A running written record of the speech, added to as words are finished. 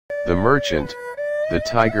The Merchant, the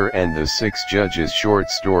Tiger and the Six Judges.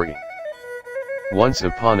 Short story. Once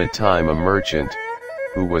upon a time a merchant,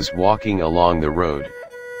 who was walking along the road,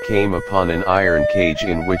 came upon an iron cage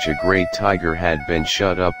in which a great tiger had been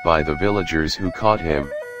shut up by the villagers who caught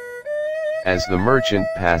him. As the merchant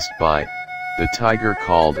passed by, the tiger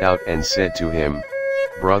called out and said to him,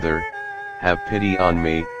 "Brother, have pity on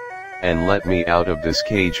me, and let me out of this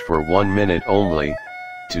cage for 1 minute only,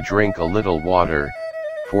 to drink a little water,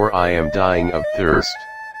 for I am dying of thirst."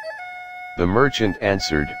 The merchant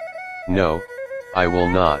answered, "No, I will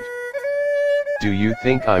not. Do you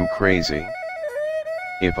think I'm crazy?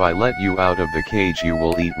 If I let you out of the cage you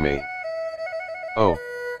will eat me." "Oh,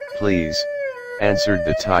 please," answered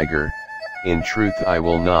the tiger, "in truth I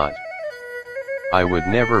will not. I would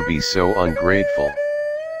never be so ungrateful.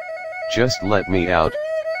 Just let me out,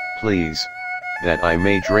 please, that I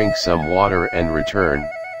may drink some water and return."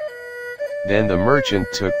 Then the merchant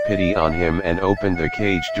took pity on him and opened the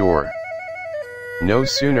cage door. No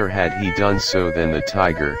sooner had he done so than the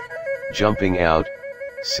tiger, jumping out,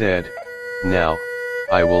 said, "Now,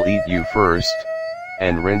 I will eat you first,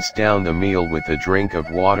 and rinse down the meal with a drink of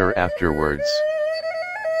water afterwards."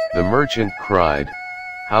 The merchant cried,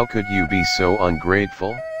 "How could you be so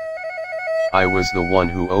ungrateful? I was the one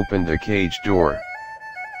who opened the cage door."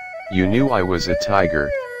 "You knew I was a tiger,"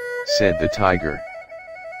 said the tiger.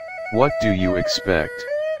 "What do you expect?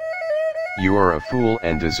 You are a fool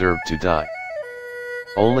and deserve to die.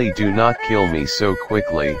 Only do not kill me so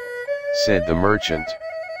quickly," said the merchant.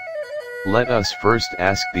 "Let us first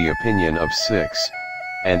ask the opinion of 6,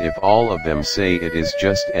 and if all of them say it is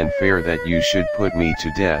just and fair that you should put me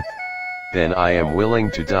to death, then I am willing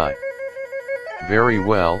to die." "Very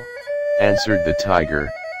well," answered the tiger,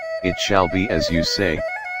 "it shall be as you say.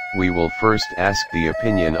 We will first ask the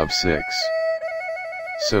opinion of 6.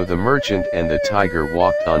 So the merchant and the tiger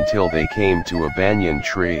walked until they came to a banyan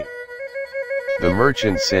tree. The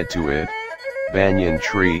merchant said to it, banyan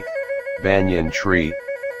tree,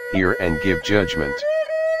 hear and give judgment."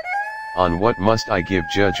 "On what must I give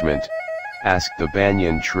judgment?" asked the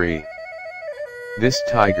banyan tree. "This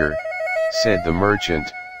tiger," said the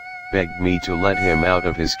merchant, "begged me to let him out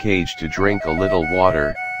of his cage to drink a little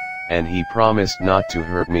water, and he promised not to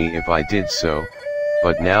hurt me if I did so,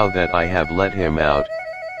 but now that I have let him out,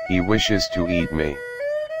 he wishes to eat me.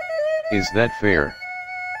 Is that fair?"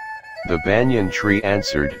 The banyan tree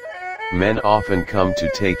answered, "Men often come to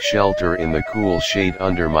take shelter in the cool shade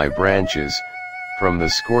under my branches, from the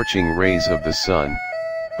scorching rays of the sun,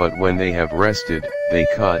 but when they have rested, they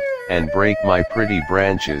cut and break my pretty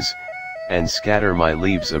branches, and scatter my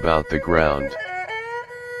leaves about the ground.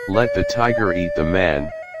 Let the tiger eat the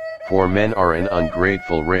man, for men are an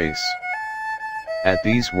ungrateful race." At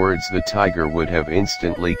these words the tiger would have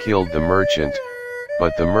instantly killed the merchant,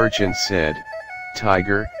 but the merchant said,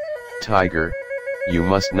 "Tiger, tiger, you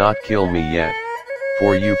must not kill me yet,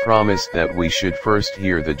 for you promised that we should first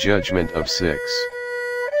hear the judgment of 6.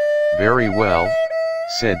 "Very well,"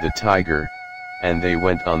 said the tiger, and they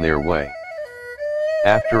went on their way.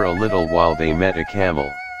 After a little while they met a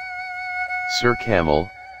camel. Sir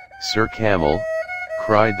Camel,"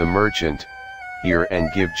 cried the merchant, "hear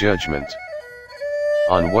and give judgment."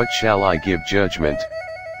 "On what shall I give judgment?"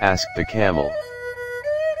 asked the camel.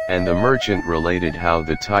 And the merchant related how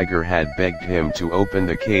the tiger had begged him to open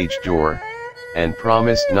the cage door, and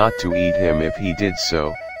promised not to eat him if he did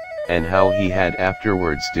so, and how he had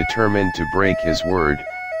afterwards determined to break his word,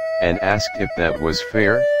 and asked if that was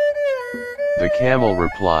fair. The camel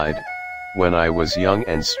replied, "When I was young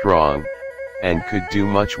and strong, and could do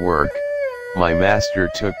much work, my master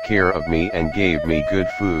took care of me and gave me good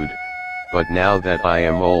food, but now that I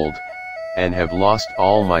am old, and have lost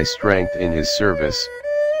all my strength in his service,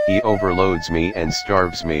 he overloads me and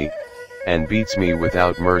starves me, and beats me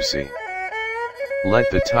without mercy. Let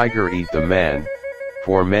the tiger eat the man,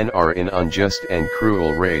 for men are an unjust and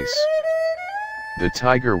cruel race." The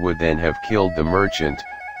tiger would then have killed the merchant,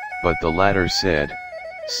 but the latter said,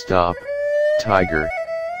 "Stop, tiger,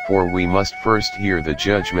 for we must first hear the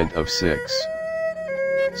judgment of 6.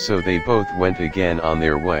 So they both went again on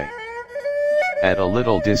their way. At a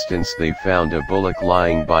little distance they found a bullock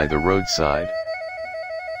lying by the roadside.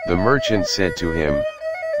 The merchant said to him,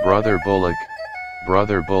 Brother Bullock,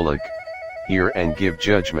 hear and give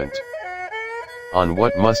judgment." "On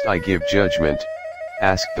what must I give judgment?"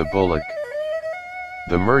 asked the bullock.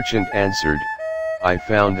 The merchant answered, "I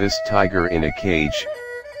found this tiger in a cage,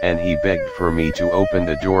 and he begged for me to open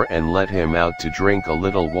the door and let him out to drink a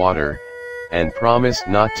little water, and promised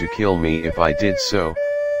not to kill me if I did so,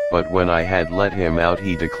 but when I had let him out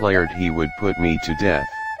he declared he would put me to death.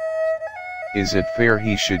 Is it fair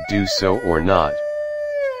he should do so or not?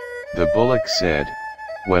 The bullock said,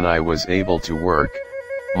 when I was able to work,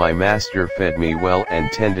 my master fed me well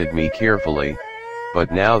and tended me carefully,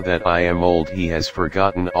 but now that I am old he has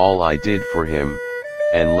forgotten all I did for him,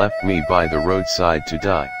 and left me by the roadside to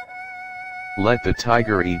die. Let the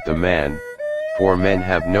tiger eat the man, for men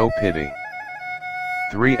have no pity.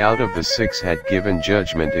 3 out of the 6 had given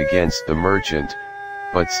judgment against the merchant,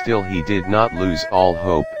 but still he did not lose all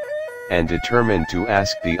hope, and determined to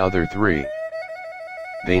ask the other 3.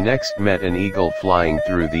 They next met an eagle flying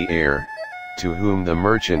through the air, to whom the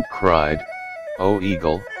merchant cried, "O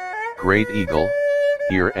eagle, great eagle,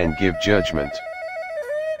 hear and give judgment."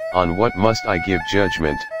 "On what must I give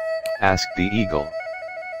judgment?" asked the eagle.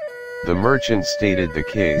 The merchant stated the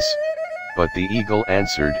case, but the eagle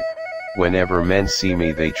answered, "Whenever men see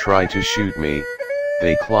me they try to shoot me,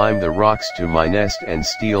 they climb the rocks to my nest and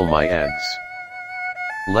steal my eggs.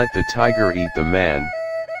 Let the tiger eat the man,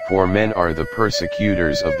 for men are the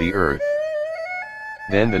persecutors of the earth."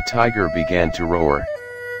 Then the tiger began to roar,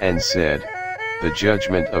 and said, "The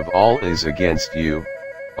judgment of all is against you,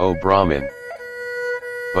 O Brahmin."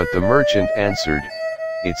 But the merchant answered,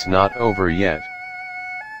 "It's not over yet.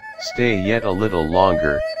 Stay yet a little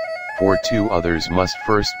longer, for 2 others must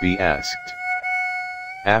first be asked."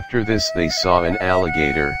 After this they saw an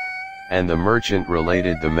alligator, and the merchant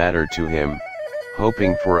related the matter to him,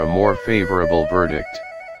 hoping for a more favorable verdict.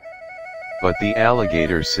 But the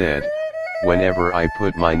alligator said, "Whenever I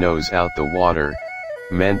put my nose out the water,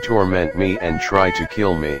 men torment me and try to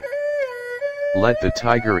kill me. Let the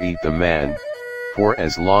tiger eat the man, for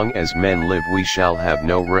as long as men live we shall have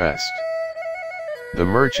no rest." The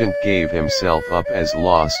merchant gave himself up as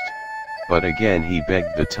lost, but again he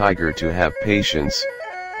begged the tiger to have patience,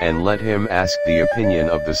 and let him ask the opinion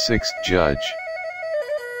of the 6th judge.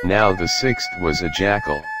 Now the 6th was a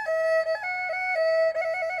jackal.